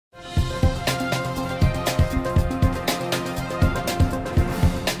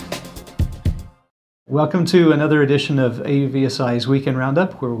Welcome to another edition of AUVSI's Weekend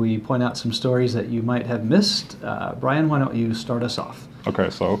Roundup, where we point out some stories that you might have missed. Brian, why don't you start us off? Okay,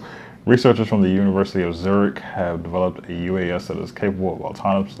 so researchers from the University of Zurich have developed a UAS that is capable of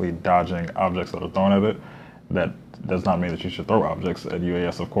autonomously dodging objects that are thrown at it. That does not mean that you should throw objects at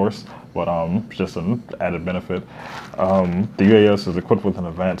UAS, of course, but just an added benefit. The UAS is equipped with an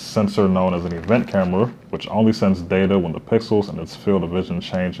advanced sensor known as an event camera, which only sends data when the pixels in its field of vision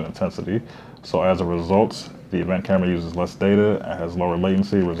change in intensity. So as a result, the event camera uses less data and has lower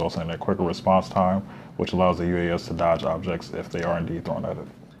latency, resulting in a quicker response time, which allows the UAS to dodge objects if they are indeed thrown at it.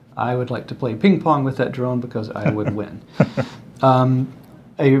 I would like to play ping pong with that drone because I would win.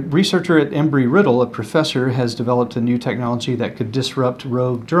 A researcher at Embry-Riddle, a professor, has developed a new technology that could disrupt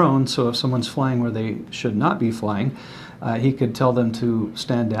rogue drones. So if someone's flying where they should not be flying, he could tell them to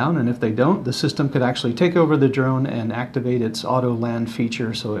stand down, and if they don't, the system could actually take over the drone and activate its auto land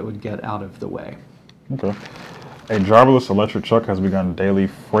feature so it would get out of the way. Okay. A driverless electric truck has begun daily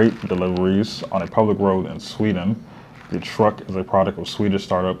freight deliveries on a public road in Sweden. The truck is a product of Swedish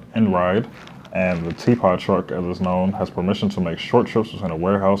startup InRide, and the teapot truck, as it's known, has permission to make short trips between a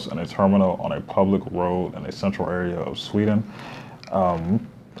warehouse and a terminal on a public road in a central area of Sweden, and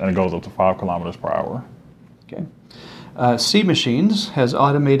it goes up to 5 kilometers per hour. Okay. Sea Machines has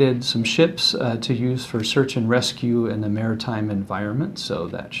automated some ships to use for search and rescue in the maritime environment, so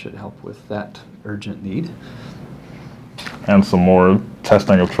that should help with that urgent need. And some more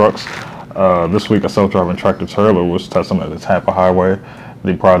testing of trucks. This week, a self-driving tractor trailer was tested at the Tampa Highway.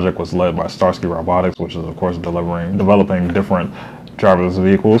 The project was led by Starsky Robotics, which is, of course, developing different driverless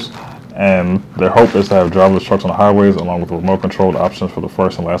vehicles. And their hope is to have driverless trucks on the highways, along with remote-controlled options for the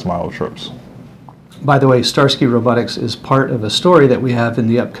first and last mile of trips. By the way, Starsky Robotics is part of a story that we have in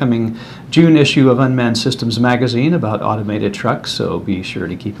the upcoming June issue of Unmanned Systems magazine about automated trucks, so be sure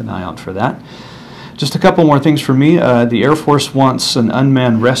to keep an eye out for that. Just a couple more things for me. The Air Force wants an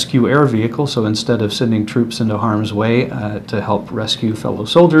unmanned rescue air vehicle, so instead of sending troops into harm's way to help rescue fellow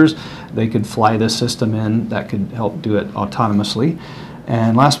soldiers, they could fly this system in that could help do it autonomously.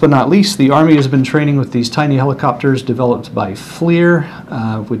 And last but not least, the Army has been training with these tiny helicopters developed by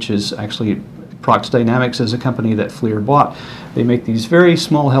FLIR, which is actually Prox Dynamics is a company that FLIR bought. They make these very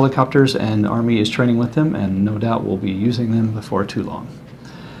small helicopters, and Army is training with them, and no doubt will be using them before too long.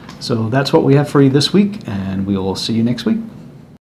 So that's what we have for you this week, and we will see you next week.